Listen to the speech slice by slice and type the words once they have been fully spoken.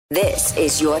This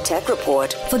is Your Tech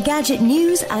Report. For gadget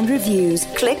news and reviews,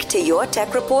 click to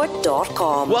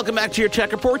yourtechreport.com. Welcome back to Your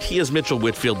Tech Report. He is Mitchell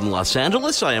Whitfield in Los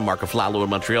Angeles. I am Marco Flalo in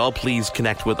Montreal. Please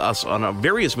connect with us on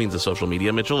various means of social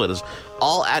media, Mitchell. It is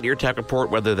all at Your Tech Report,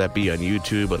 whether that be on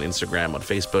YouTube, on Instagram, on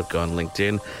Facebook, on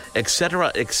LinkedIn,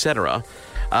 etc., etc.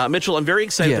 Mitchell, I'm very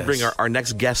excited to bring our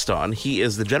next guest on. He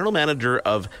is the general manager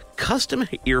of custom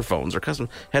earphones or custom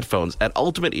headphones at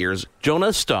Ultimate Ears,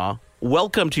 Jonah Staw.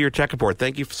 Welcome to Your Tech Report.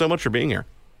 Thank you so much for being here.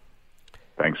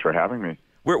 Thanks for having me.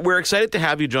 We're excited to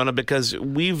have you, Jonah, because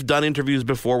we've done interviews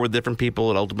before with different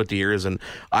people at Ultimate Ears, and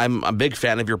I'm a big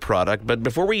fan of your product. But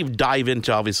before we dive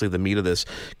into, obviously, the meat of this,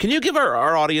 can you give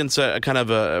our audience a kind of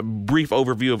a brief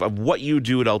overview of what you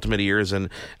do at Ultimate Ears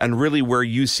and really where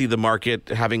you see the market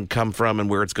having come from and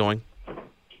where it's going?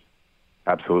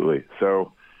 Absolutely.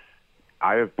 So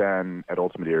I have been at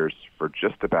Ultimate Ears for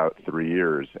just about 3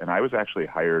 years, and I was actually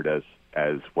hired as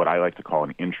what I like to call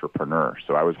an intrapreneur.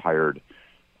 So I was hired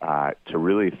to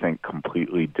really think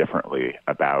completely differently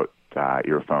about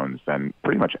earphones than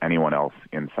pretty much anyone else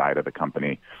inside of the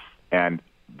company. And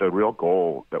the real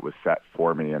goal that was set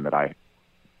for me and that I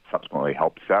subsequently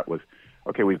helped set was,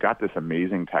 okay, we've got this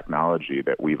amazing technology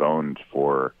that we've owned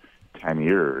for 10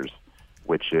 years,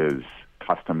 which is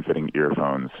custom fitting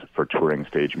earphones for touring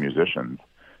stage musicians.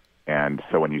 And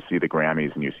so when you see the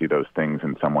Grammys and you see those things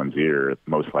in someone's ear,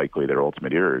 most likely they're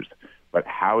Ultimate Ears. But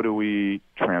how do we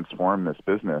transform this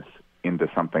business into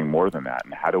something more than that?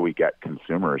 And how do we get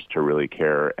consumers to really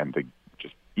care and to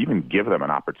just even give them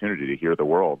an opportunity to hear the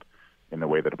world in the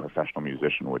way that a professional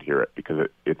musician would hear it? Because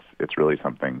it's really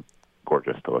something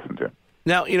gorgeous to listen to.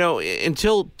 Now,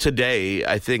 until today,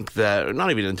 I think that,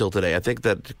 not even until today, I think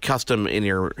that custom in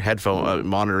your headphone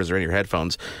monitors or in your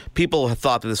headphones, people have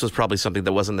thought that this was probably something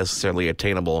that wasn't necessarily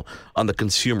attainable on the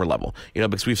consumer level,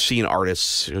 because we've seen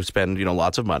artists who spend,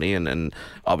 lots of money and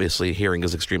obviously hearing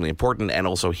is extremely important, and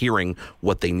also hearing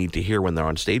what they need to hear when they're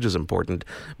on stage is important.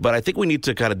 But I think we need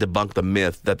to kind of debunk the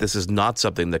myth that this is not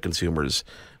something that consumers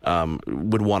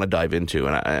would want to dive into.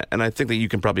 And I think that you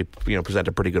can probably, present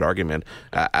a pretty good argument,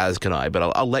 as can I.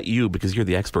 But I'll let you, because you're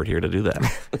the expert here, to do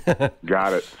that.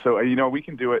 Got it. So, we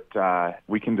can do it.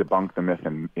 We can debunk the myth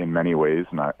in many ways,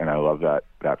 and I love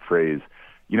that phrase.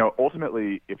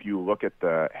 Ultimately, if you look at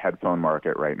the headphone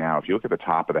market right now, if you look at the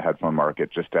top of the headphone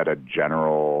market, just at a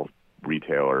general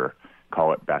retailer,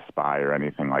 call it Best Buy or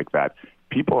anything like that,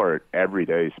 people are every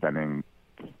day spending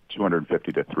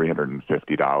 $250 to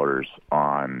 $350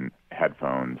 on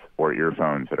headphones or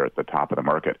earphones that are at the top of the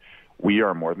market. We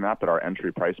are more than that, but our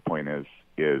entry price point is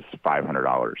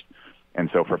 $500. And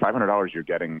so for $500, you're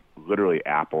getting literally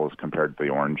apples compared to the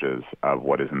oranges of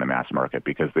what is in the mass market,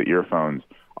 because the earphones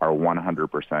are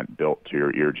 100% built to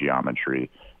your ear geometry.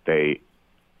 They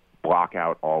block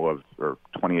out all of, or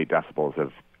 28 decibels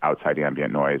of outside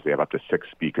ambient noise. They have up to 6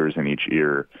 speakers in each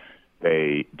ear.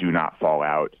 They do not fall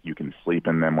out. You can sleep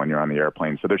in them when you're on the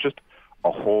airplane. So there's just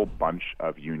a whole bunch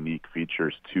of unique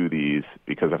features to these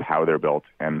because of how they're built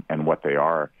and what they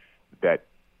are that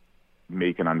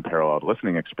make an unparalleled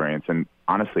listening experience. And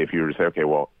honestly, if you were to say, okay,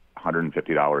 well,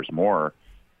 $150 more,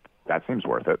 that seems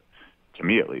worth it, to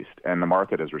me at least. And the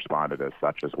market has responded as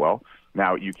such as well.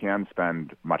 Now, you can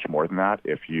spend much more than that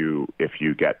if you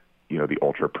get, the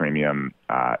ultra premium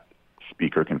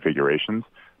speaker configurations.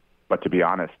 But to be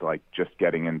honest, just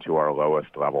getting into our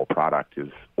lowest level product is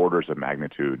orders of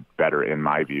magnitude better, in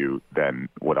my view, than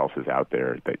what else is out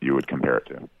there that you would compare it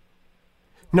to.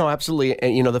 No, absolutely.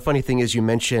 And, the funny thing is you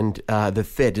mentioned the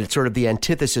fit. It's sort of the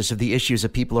antithesis of the issues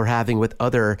that people are having with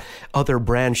other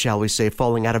brands, shall we say,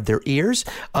 falling out of their ears.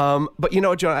 But,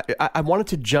 John, I wanted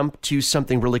to jump to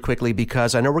something really quickly,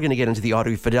 because I know we're going to get into the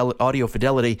audio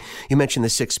fidelity. You mentioned the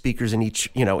 6 speakers in each,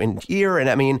 in ear.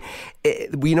 And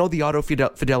we know the audio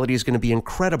fidelity is going to be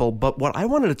incredible. But what I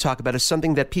wanted to talk about is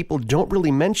something that people don't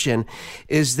really mention,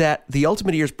 is that the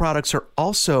Ultimate Ears products are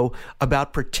also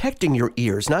about protecting your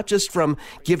ears, not just from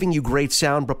giving you great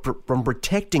sound, but from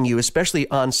protecting you, especially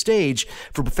on stage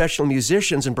for professional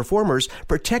musicians and performers,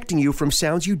 protecting you from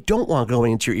sounds you don't want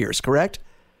going into your ears, correct?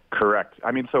 Correct.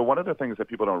 So one of the things that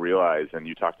people don't realize, and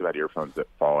you talked about earphones that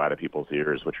fall out of people's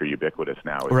ears, which are ubiquitous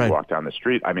now as you walk down the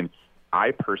street.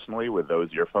 I personally, with those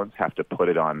earphones, have to put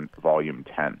it on volume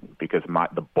 10 because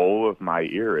the bowl of my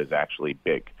ear is actually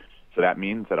big. So that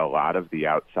means that a lot of the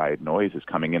outside noise is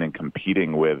coming in and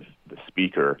competing with the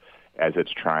speaker as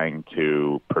it's trying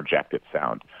to project its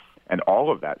sound. And all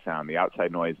of that sound, the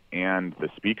outside noise and the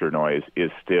speaker noise,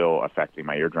 is still affecting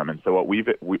my eardrum. And so what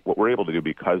we're able to do,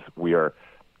 because we are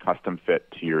custom fit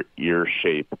to your ear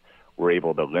shape, you're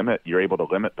able to limit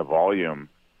the volume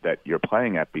that you're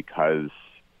playing at, because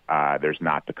There's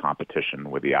not the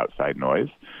competition with the outside noise.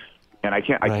 And I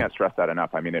can't stress that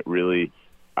enough. I mean, it really,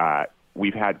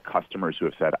 we've had customers who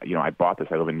have said, I bought this.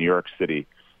 I live in New York City,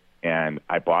 and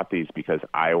I bought these because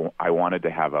I wanted to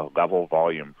have a level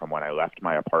volume from when I left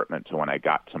my apartment to when I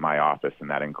got to my office, and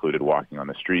that included walking on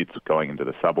the streets, going into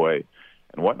the subway,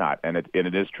 and whatnot. And it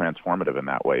is transformative in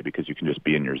that way because you can just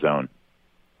be in your zone.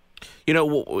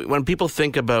 When people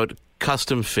think about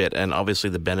custom fit and obviously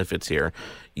the benefits here,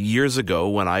 years ago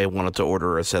when I wanted to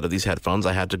order a set of these headphones,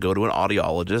 I had to go to an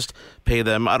audiologist, pay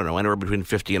them, I don't know, anywhere between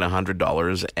 $50 and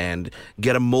 $100 and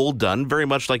get a mold done, very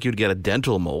much like you'd get a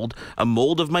dental mold, a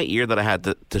mold of my ear that I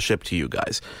had to ship to you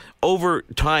guys. Over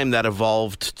time, that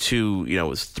evolved to, it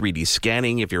was 3D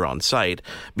scanning if you're on site.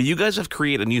 But you guys have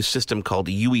created a new system called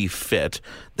UE Fit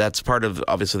that's part of,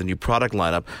 obviously, the new product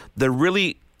lineup that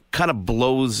really kind of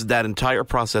blows that entire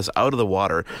process out of the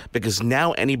water, because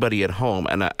now anybody at home,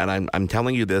 and I'm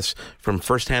telling you this from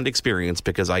firsthand experience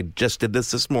because I just did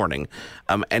this morning,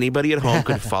 anybody at home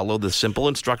could follow the simple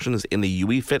instructions in the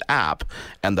UE Fit app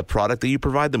and the product that you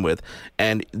provide them with,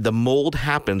 and the mold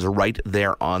happens right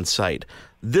there on site.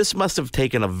 This must have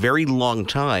taken a very long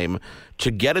time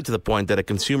to get it to the point that a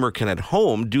consumer can at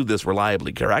home do this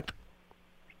reliably, correct?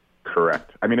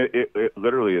 Correct. I mean, it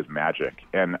literally is magic.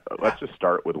 And let's just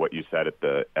start with what you said at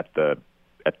the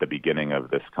beginning of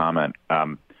this comment.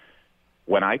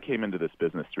 When I came into this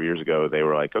business 3 years ago, they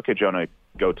were like, "Okay, Jonah,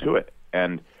 go to it."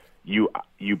 And you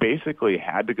basically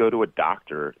had to go to a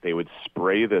doctor. They would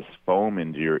spray this foam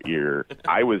into your ear.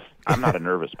 I'm not a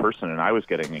nervous person, and I was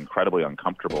getting incredibly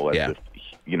uncomfortable as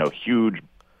this, huge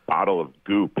bottle of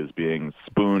goop is being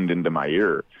spooned into my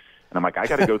ear. And I'm like, I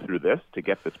got to go through this to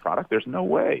get this product? There's no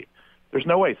way. There's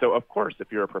no way. So, of course,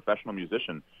 if you're a professional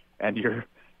musician and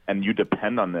you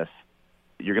depend on this,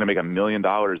 you're going to make $1 million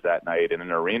that night in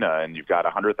an arena, and you've got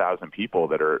 100,000 people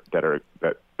that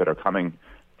are coming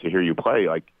to hear you play.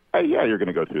 Like, hey, yeah, you're going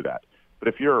to go through that. But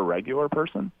if you're a regular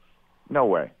person, no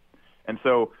way. And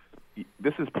so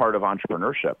this is part of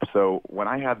entrepreneurship. So when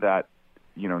I had that,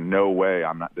 no way,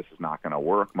 this is not going to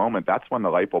work moment, that's when the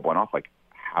light bulb went off. Like,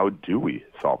 how do we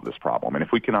solve this problem? And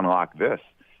if we can unlock this,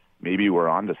 maybe we're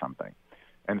onto something.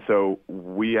 And so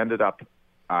we ended up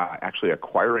actually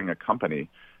acquiring a company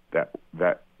that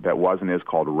was and is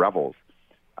called Revels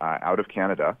out of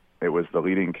Canada. It was the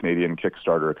leading Canadian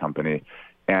Kickstarter company,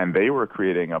 and they were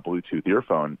creating a Bluetooth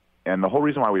earphone. And the whole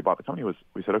reason why we bought the company was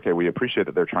we said, okay, we appreciate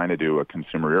that they're trying to do a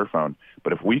consumer earphone,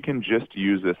 but if we can just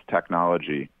use this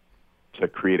technology to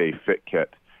create a fit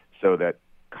kit so that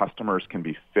customers can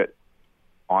be fit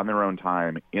on their own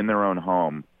time, in their own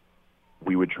home,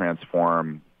 we would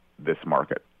transform this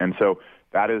market. And so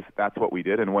that's what we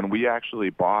did. And when we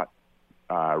actually bought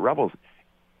Revels,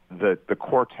 the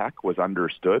core tech was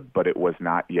understood, but it was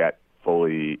not yet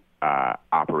fully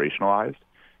operationalized.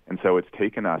 And so it's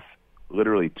taken us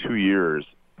literally 2 years.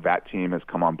 That team has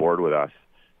come on board with us.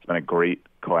 It's been a great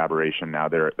collaboration. Now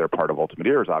they're part of Ultimate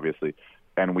Ears, obviously.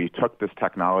 And we took this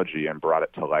technology and brought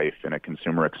it to life in a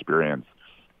consumer experience.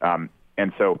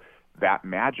 And so that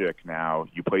magic now,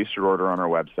 you place your order on our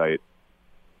website,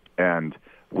 and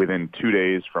within 2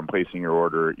 days from placing your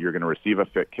order, you're going to receive a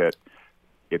fit kit.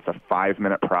 It's a 5 to 10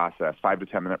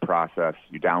 minute process.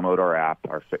 You download our app,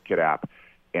 our Fitkit app,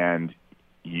 and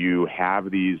you have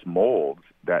these molds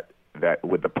that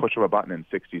with the push of a button in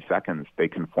 60 seconds, they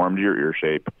conform to your ear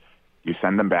shape. You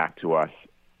send them back to us,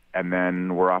 and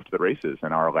then we're off to the races.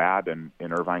 And our lab in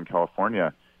Irvine,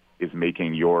 California, is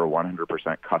making your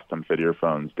 100% custom fit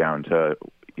earphones down to,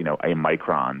 a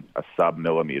micron, a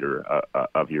sub-millimeter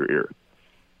of your ear.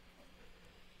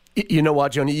 You know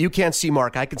what, Joni? You can't see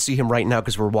Mark. I can see him right now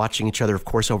because we're watching each other, of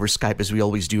course, over Skype, as we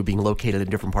always do, being located in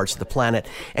different parts of the planet.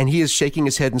 And he is shaking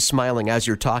his head and smiling as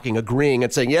you're talking, agreeing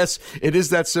and saying, yes, it is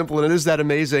that simple and it is that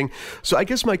amazing. So I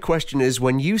guess my question is,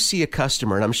 when you see a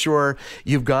customer, and I'm sure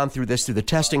you've gone through this through the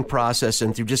testing process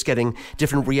and through just getting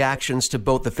different reactions to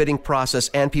both the fitting process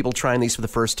and people trying these for the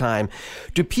first time,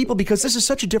 do people, because this is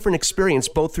such a different experience,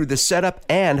 both through the setup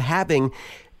and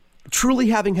truly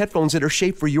having headphones that are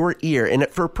shaped for your ear. And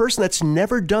for a person that's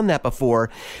never done that before,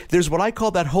 there's what I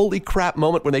call that holy crap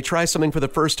moment when they try something for the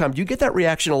first time. Do you get that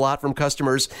reaction a lot from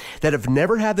customers that have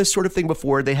never had this sort of thing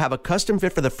before? They have a custom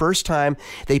fit for the first time.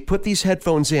 They put these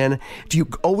headphones in. Do you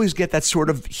always get that sort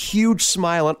of huge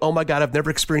smile and, oh my God, I've never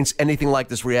experienced anything like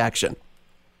this reaction?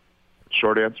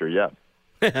 Short answer, yes.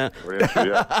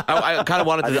 I kind of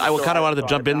wanted to. I kind of wanted to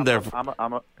jump in there.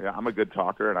 I'm a good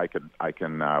talker, and I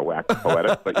can wax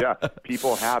poetic. But yeah,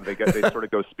 people they sort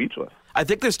of go speechless. I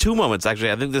think there's two moments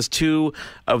actually. I think there's two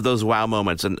of those wow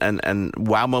moments, and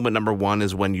wow moment number one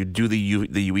is when you do the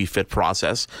UE Fit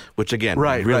process, which again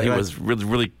was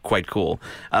really quite cool.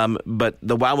 But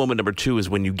the wow moment number two is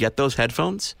when you get those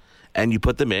headphones and you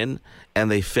put them in, and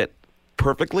they fit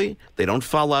perfectly. They don't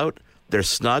fall out. They're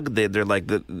snug. They're like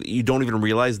you don't even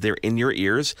realize they're in your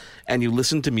ears, and you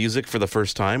listen to music for the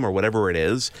first time or whatever it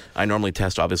is. I normally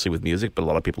test obviously with music, but a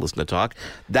lot of people listen to talk.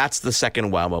 That's the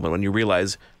second wow moment when you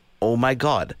realize, oh my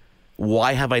God,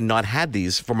 why have I not had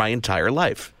these for my entire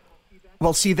life?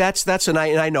 Well, see, and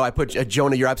I know I put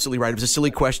Jonah. You're absolutely right. It was a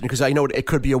silly question because I know it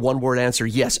could be a one-word answer.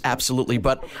 Yes, absolutely.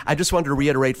 But I just wanted to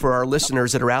reiterate for our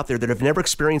listeners that are out there that have never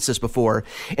experienced this before.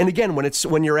 And again,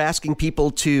 when you're asking people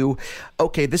to,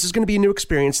 okay, this is going to be a new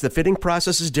experience. The fitting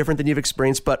process is different than you've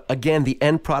experienced, but again, the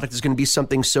end product is going to be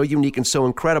something so unique and so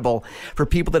incredible for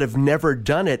people that have never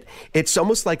done it. It's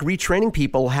almost like retraining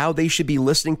people how they should be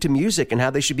listening to music and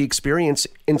how they should be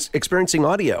experiencing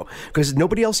audio because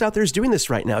nobody else out there is doing this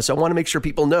right now. So I want to make sure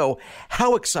people know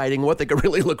how exciting, what they can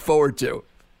really look forward to.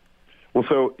 Well,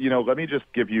 so, let me just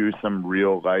give you some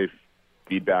real life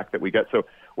feedback that we get. So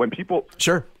when people...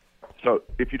 Sure. So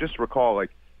if you just recall, like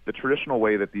the traditional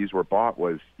way that these were bought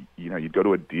was, you'd go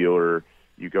to a dealer,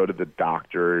 you go to the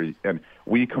doctor, and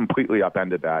we completely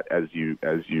upended that as you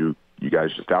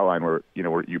guys just outlined where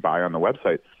you buy on the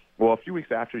website. Well, a few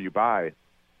weeks after you buy,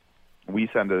 we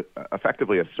send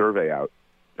effectively a survey out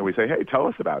and we say, hey, tell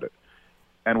us about it.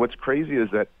 And what's crazy is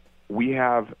that we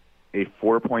have a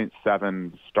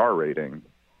 4.7 star rating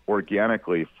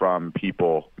organically from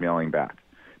people mailing back.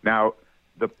 Now,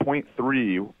 the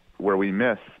 0.3 where we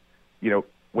miss,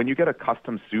 when you get a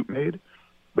custom suit made,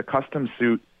 the custom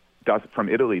suit from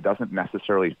Italy doesn't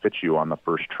necessarily fit you on the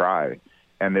first try,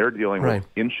 and they're dealing with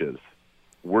inches.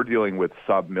 We're dealing with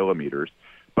sub-millimeters.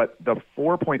 But the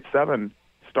 4.7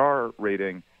 star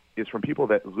rating is from people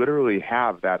that literally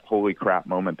have that holy crap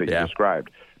moment that you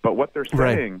described. But what they're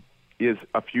saying is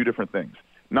a few different things.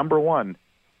 Number one,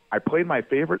 I played my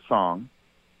favorite song,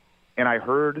 and I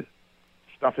heard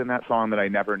stuff in that song that I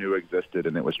never knew existed,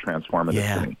 and it was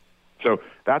transformative to me. So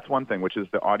that's one thing, which is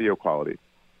the audio quality.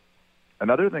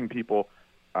 Another thing people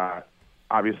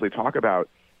obviously talk about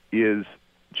is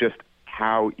just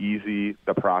how easy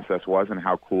the process was and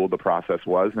how cool the process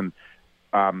was. And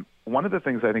one of the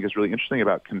things I think is really interesting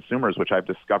about consumers, which I've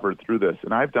discovered through this,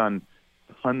 and I've done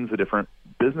tons of different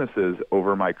businesses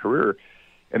over my career,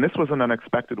 and this was an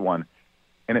unexpected one.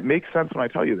 And it makes sense when I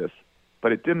tell you this,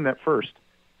 but it didn't at first.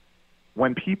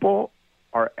 When people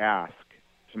are asked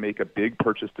to make a big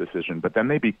purchase decision, but then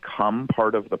they become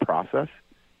part of the process,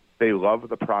 they love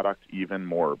the product even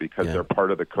more because they're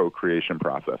part of the co-creation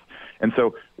process. And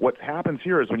so what happens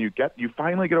here is when you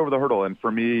finally get over the hurdle, and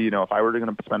for me, if I were going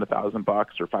to spend $1,000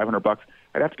 or $500,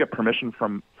 I'd have to get permission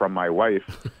from my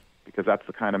wife because that's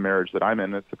the kind of marriage that I'm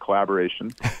in. It's a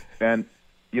collaboration. And,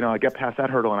 I get past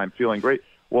that hurdle and I'm feeling great.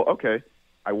 Well, okay,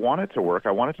 I want it to work.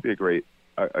 I want it to be a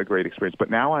great experience, but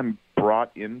now I'm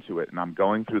brought into it and I'm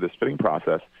going through this fitting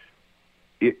process.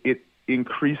 It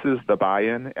increases the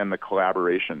buy-in and the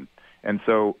collaboration. And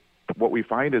so what we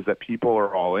find is that people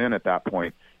are all in at that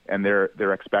point, and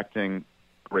they're expecting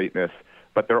greatness,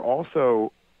 but they're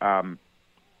also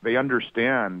they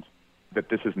understand that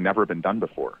this has never been done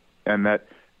before, and that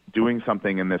doing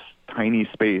something in this tiny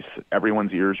space,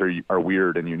 everyone's ears are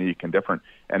weird and unique and different,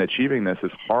 and achieving this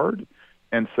is hard.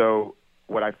 And so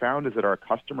what I found is that our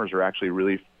customers are actually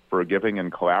really forgiving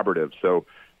and collaborative. So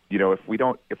if we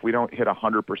don't hit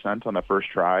 100% on the first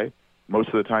try, most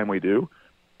of the time we do,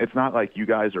 it's not like you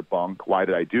guys are bunk. Why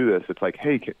did I do this? It's like,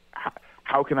 hey,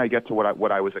 how can I get to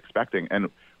what I was expecting? And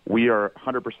we are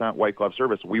 100% white glove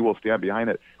service. We will stand behind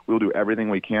it. We'll do everything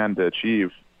we can to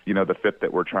achieve, the fit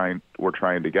that we're trying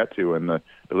to get to, and the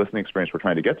listening experience we're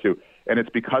trying to get to. And it's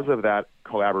because of that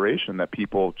collaboration that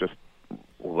people just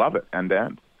love it end to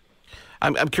end.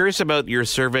 I'm curious about your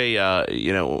survey.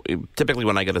 Typically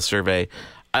when I get a survey,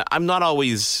 I'm not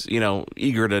always,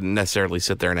 eager to necessarily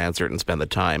sit there and answer it and spend the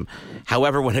time.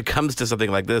 However, when it comes to something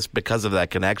like this, because of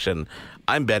that connection,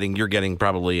 I'm betting you're getting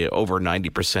probably over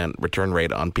 90% return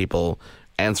rate on people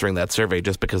answering that survey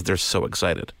just because they're so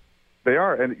excited. They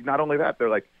are. And not only that, they're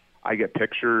like, I get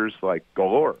pictures like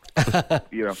galore.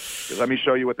 Let me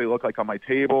show you what they look like on my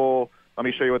table. Let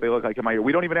me show you what they look like in my ear.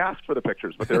 We don't even ask for the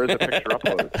pictures, but there is a picture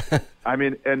upload. I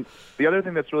mean, and the other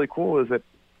thing that's really cool is that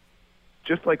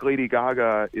just like Lady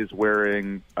Gaga is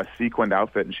wearing a sequined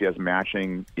outfit and she has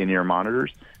matching in-ear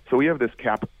monitors, so we have this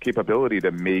capability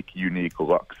to make unique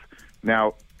looks.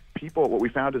 Now, what we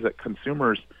found is that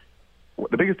consumers,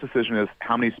 the biggest decision is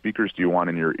how many speakers do you want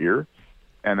in your ear,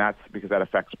 and that's because that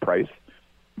affects price.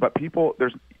 But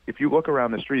if you look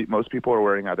around the street, most people are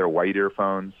wearing either white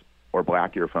earphones or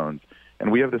black earphones,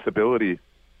 and we have this ability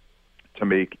to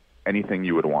make anything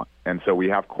you would want. And so we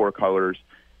have core colors,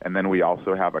 and then we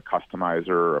also have a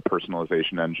customizer, a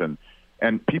personalization engine.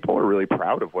 And people are really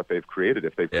proud of what they've created,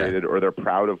 if they've created, or they're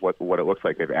proud of what it looks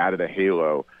like. They've added a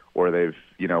halo, or they've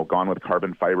gone with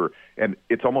carbon fiber. And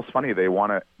it's almost funny. They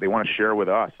want to share with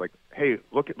us, like, hey,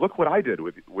 look what I did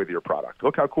with your product.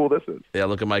 Look how cool this is. Yeah,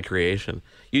 look at my creation.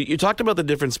 You talked about the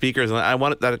different speakers, and I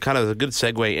want that kind of a good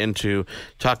segue into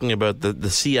talking about the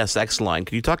CSX line.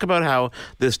 Can you talk about how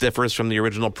this differs from the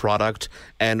original product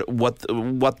and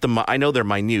I know they're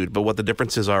minute, but what the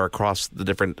differences are across the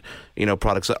different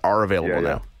products that are available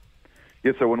now?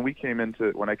 Yeah. So when I came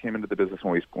into the business,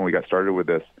 when we got started with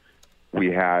this, we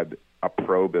had a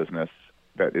pro business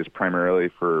that is primarily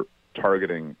for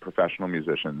targeting professional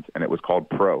musicians, and it was called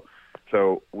Pro.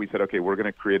 So we said, okay, we're going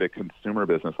to create a consumer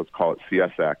business. Let's call it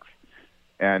CSX.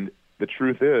 And the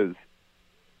truth is,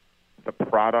 the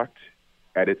product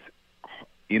at its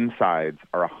insides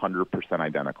are 100%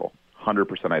 identical.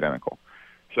 100% identical.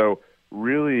 So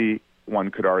really,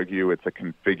 one could argue it's a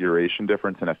configuration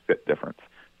difference and a fit difference.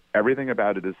 Everything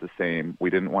about it is the same. We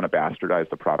didn't want to bastardize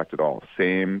the product at all.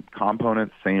 Same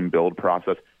components, same build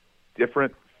process,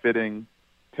 different fitting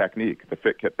technique, the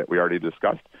Fitkit that we already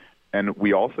discussed. And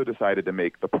we also decided to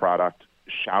make the product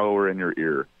shallower in your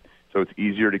ear, so it's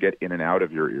easier to get in and out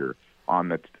of your ear on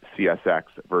the CSX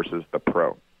versus the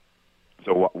Pro.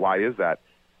 So why is that?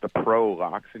 The Pro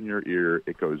locks in your ear.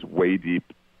 It goes way deep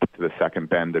to the second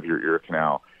bend of your ear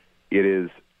canal. It is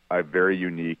a very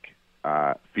unique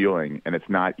feeling, and it's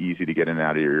not easy to get in and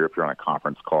out of your ear if you're on a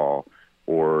conference call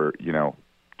or,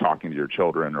 talking to your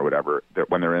children or whatever.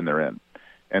 When they're in.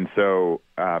 And so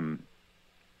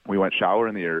we went shallower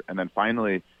in the ear, and then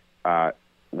finally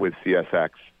with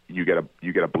CSX, you get a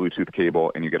Bluetooth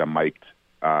cable and you get a mic'd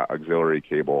auxiliary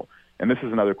cable. And this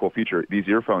is another cool feature. These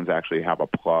earphones actually have a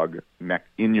plug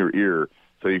in your ear,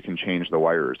 so you can change the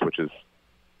wires, which is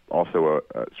also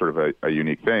a sort of a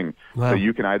unique thing. Wow. So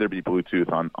you can either be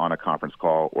Bluetooth on a conference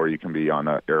call, or you can be on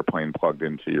an airplane plugged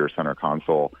into your center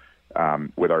console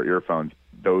with our earphones.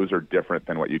 Those are different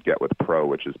than what you'd get with Pro,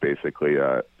 which is basically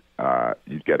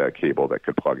you'd get a cable that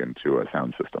could plug into a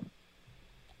sound system.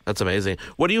 That's amazing.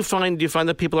 What do you find? Do you find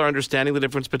that people are understanding the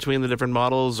difference between the different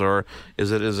models, or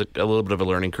is it a little bit of a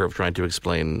learning curve trying to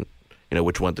explain,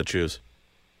 which one to choose?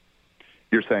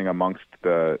 You're saying amongst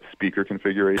the speaker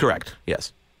configuration? Correct.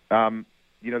 Yes.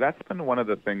 That's been one of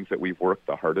the things that we've worked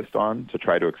the hardest on to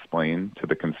try to explain to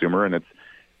the consumer, and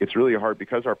it's really hard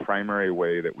because our primary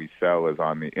way that we sell is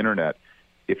on the internet.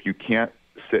 If you can't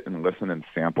sit and listen and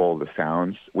sample the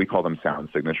sounds, we call them sound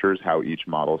signatures, how each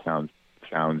model sounds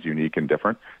unique and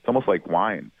different. It's almost like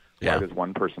wine. Yeah. Why does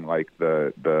one person like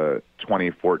the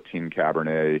 2014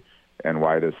 Cabernet, and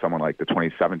why does someone like the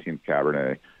 2017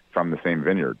 Cabernet from the same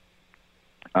vineyard?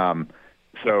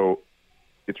 So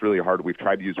it's really hard. We've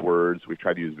tried to use words. We've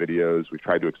tried to use videos. We've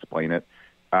tried to explain it.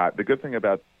 The good thing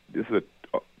about this is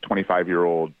a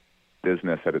 25-year-old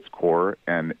business at its core,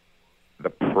 and the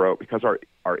Pro, because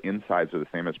our insides are the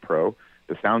same as Pro,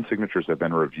 the sound signatures have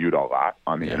been reviewed a lot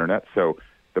on the internet. So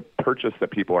the purchase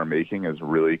that people are making is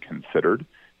really considered,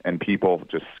 and people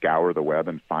just scour the web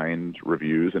and find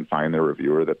reviews and find their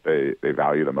reviewer that they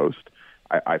value the most,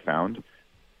 I found.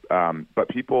 But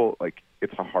people,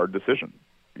 it's a hard decision,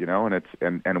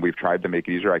 and we've tried to make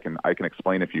it easier. I can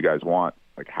explain if you guys want,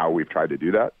 how we've tried to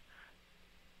do that.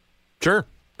 Sure.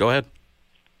 Go ahead.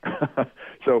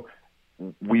 So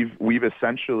we've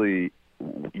essentially,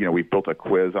 we've built a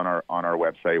quiz on our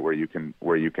website where you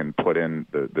can put in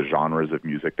the genres of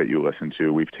music that you listen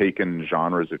to. We've taken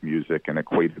genres of music and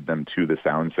equated them to the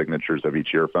sound signatures of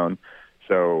each earphone.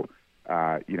 So,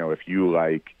 if you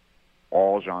like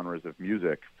all genres of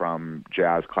music from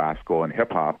jazz, classical, and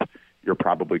hip hop, you're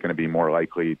probably going to be more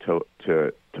likely to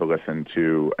listen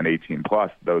to an 18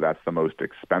 plus, though that's the most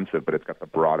expensive, but it's got the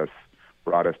broadest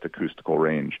acoustical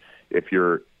range. If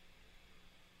you're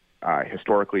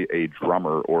historically a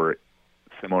drummer, or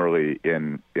similarly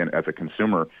in as a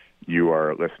consumer, you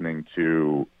are listening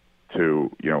to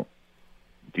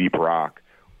deep rock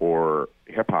or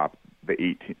hip hop,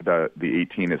 the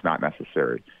 18 is not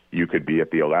necessary. You could be at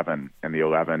the 11, and the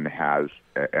 11 has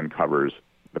and covers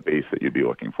the bass that you'd be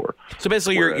looking for. So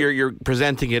basically, you're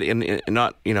presenting it in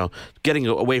not getting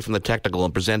away from the technical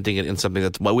and presenting it in something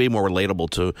that's way more relatable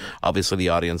to obviously the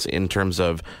audience in terms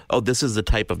of, this is the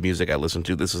type of music I listen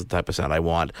to, this is the type of sound I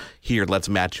want. Here, let's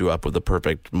match you up with the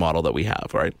perfect model that we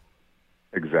have, right?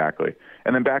 Exactly.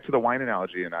 And then back to the wine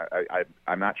analogy, and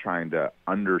I'm not trying to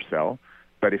undersell,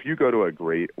 but if you go to a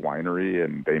great winery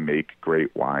and they make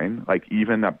great wine, like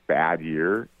even a bad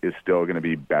year is still going to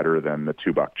be better than the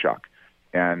 $2 chuck.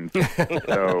 And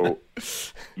so,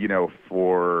 you know,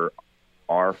 for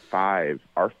our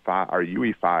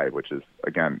UE5, which is,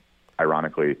 again,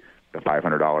 ironically, the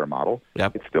 $500 model,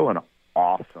 yep. It's still an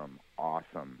awesome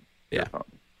earphone.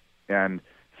 And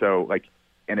so, like,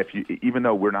 and if you, even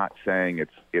though we're not saying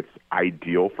it's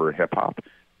ideal for hip hop,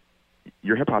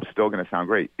 your hip hop's still going to sound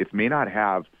great. It may not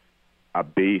have a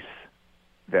bass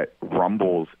that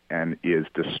rumbles and is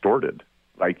distorted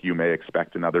like you may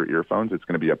expect in other earphones. It's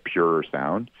going to be a purer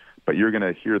sound, but you're going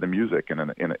to hear the music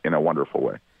in a wonderful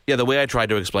way. Yeah, the way I try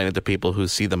to explain it to people who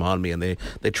see them on me, and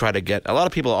they try to get, a lot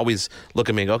of people always look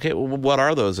at me and go, okay, well, what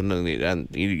are those?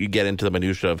 And you get into the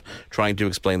minutia of trying to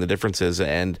explain the differences.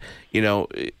 And, you know,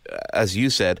 as you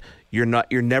said, you're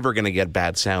never going to get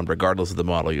bad sound regardless of the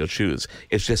model you'll choose.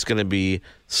 It's just going to be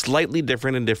slightly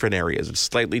different in different areas. It's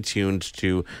slightly tuned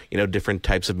to, you know, different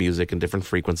types of music and different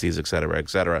frequencies, et cetera, et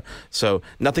cetera. So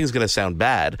nothing's going to sound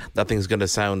bad. Nothing's going to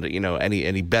sound, you know,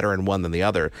 any better in one than the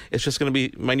other. It's just going to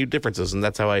be minute differences, and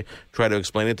that's how I try to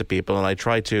explain it to people. And I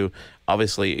try to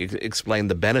obviously explain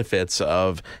the benefits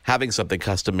of having something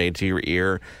custom made to your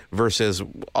ear versus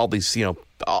all these, you know,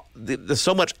 there's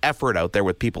so much effort out there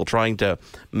with people trying to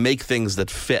make things that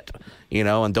fit, you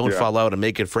know, and don't fall out and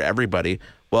make it for everybody.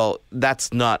 Well,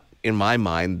 that's not, in my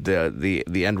mind,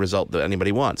 the end result that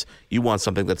anybody wants. You want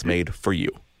something that's made for you.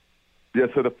 Yeah,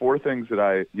 so the four things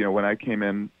that when I came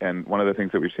in, and one of the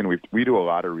things that we've seen, we do a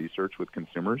lot of research with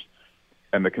consumers,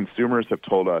 and the consumers have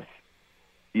told us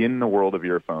in the world of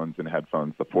earphones and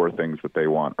headphones, the four things that they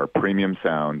want are premium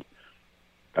sound.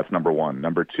 That's number one.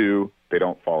 Number two, they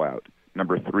don't fall out.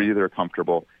 Number three, they're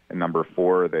comfortable. And number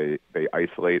four, they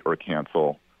isolate or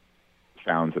cancel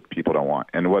sounds that people don't want.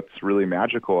 And what's really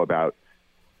magical about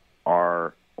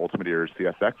our Ultimate Ears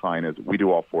CSX line is we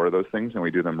do all four of those things, and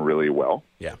we do them really well.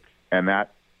 Yeah. And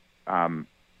that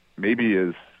maybe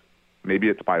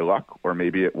it's by luck, or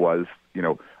maybe it was, you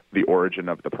know, the origin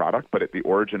of the product, but the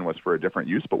origin was for a different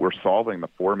use, but we're solving the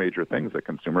four major things that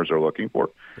consumers are looking for.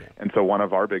 Yeah. And so one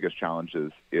of our biggest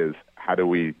challenges is how do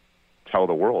we tell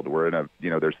the world we're in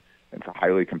it's a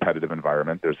highly competitive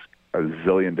environment. There's a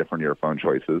zillion different earphone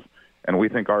choices, and we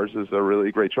think ours is a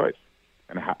really great choice.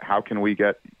 And how can we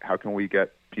get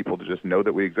people to just know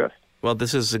that we exist? Well,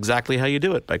 this is exactly how you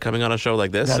do it, by coming on a show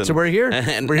like this. That's why we're here.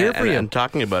 We're here for you. And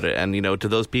talking about it. And, you know, to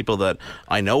those people that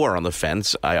I know are on the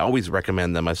fence, I always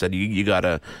recommend them. I said, you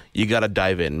gotta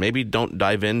dive in. Maybe don't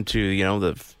dive into, you know,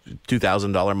 the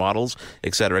 $2,000 models,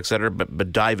 et cetera,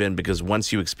 but dive in, because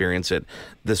once you experience it,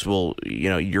 this will, you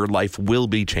know, your life will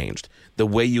be changed. The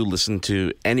way you listen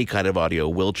to any kind of audio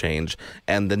will change,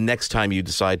 and the next time you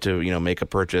decide to, you know, make a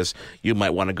purchase, you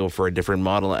might want to go for a different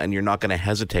model, and you're not going to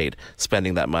hesitate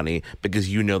spending that money,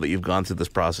 because you know that you've gone through this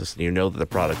process, and you know that the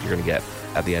product you're going to get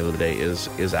at the end of the day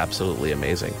is absolutely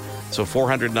amazing. So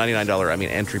 $499,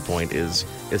 entry point is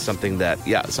something that,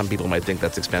 yeah, some people might think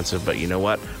that's expensive, but you know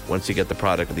what? Once you get the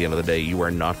product at the end of the day, you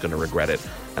are not going to regret it.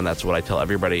 And that's what I tell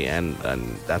everybody, and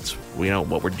that's, you know,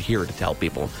 what we're here to tell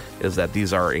people, is that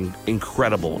these are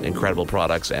incredible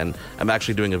products. And I'm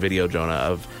actually doing a video,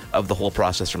 Jonah, of the whole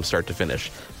process from start to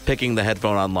finish. Picking the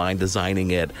headphone online,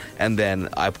 designing it, and then,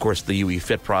 of course, the UE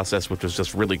Fit process, which was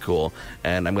just really cool.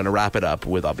 And I'm going to wrap it up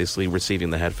with, obviously, receiving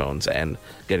the headphones and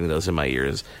getting those in my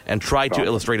ears, and try to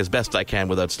illustrate as best I can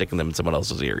without sticking them in someone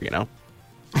else's ear, you know?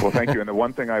 Well, thank you. And the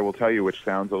one thing I will tell you, which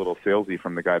sounds a little salesy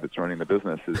from the guy that's running the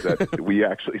business, is that we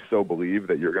actually so believe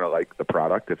that you're going to like the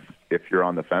product if you're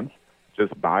on the fence.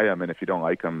 Just buy them, and if you don't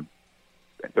like them,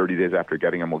 30 days after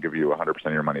getting them, we'll give you 100%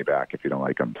 of your money back if you don't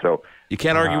like them. So you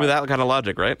can't argue with that kind of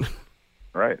logic, right?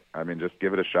 Right. I mean, just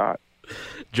give it a shot.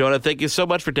 Jonah, thank you so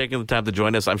much for taking the time to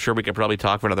join us. I'm sure we could probably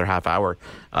talk for another half hour,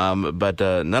 but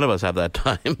none of us have that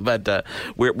time. But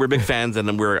we're big fans,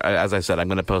 and we're, as I said, I'm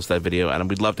going to post that video, and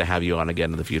we'd love to have you on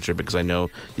again in the future, because I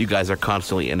know you guys are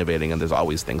constantly innovating, and there's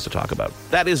always things to talk about.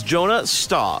 That is Jonah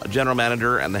Staw, General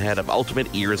Manager and the head of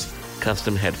Ultimate Ears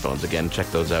Custom Headphones. Again, check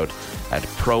those out at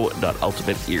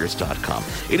pro.ultimateears.com.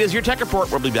 It is Your Tech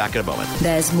Report. We'll be back in a moment.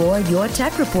 There's more Your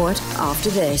Tech Report after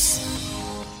this.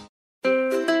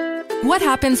 What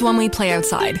happens when we play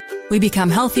outside? We become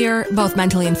healthier, both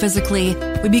mentally and physically.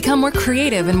 We become more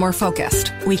creative and more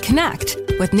focused. We connect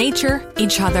with nature,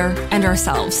 each other, and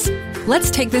ourselves.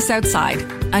 Let's Take This Outside,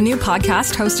 a new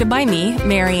podcast hosted by me,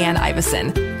 Marianne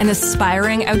Iveson, an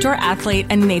aspiring outdoor athlete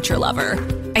and nature lover.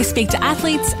 I speak to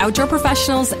athletes, outdoor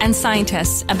professionals, and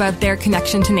scientists about their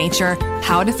connection to nature,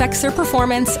 how it affects their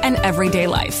performance and everyday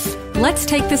life. Let's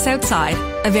Take This Outside,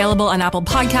 available on Apple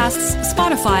Podcasts,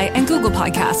 Spotify, and Google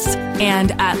Podcasts,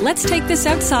 and at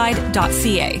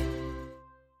letstakethisoutside.ca.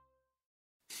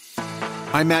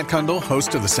 I'm Matt Kundle,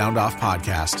 host of the Sound Off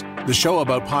Podcast, the show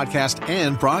about podcast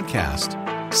and broadcast.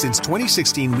 Since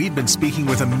 2016, we've been speaking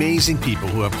with amazing people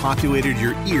who have populated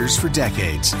your ears for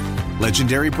decades.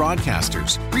 Legendary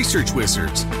broadcasters, research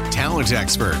wizards, talent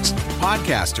experts,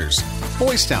 podcasters,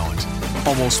 voice talent.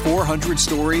 Almost 400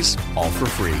 stories, all for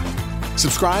free.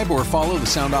 Subscribe or follow the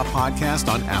Sound Off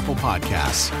Podcast on Apple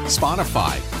Podcasts,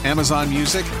 Spotify, Amazon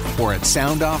Music, or at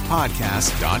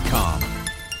soundoffpodcast.com.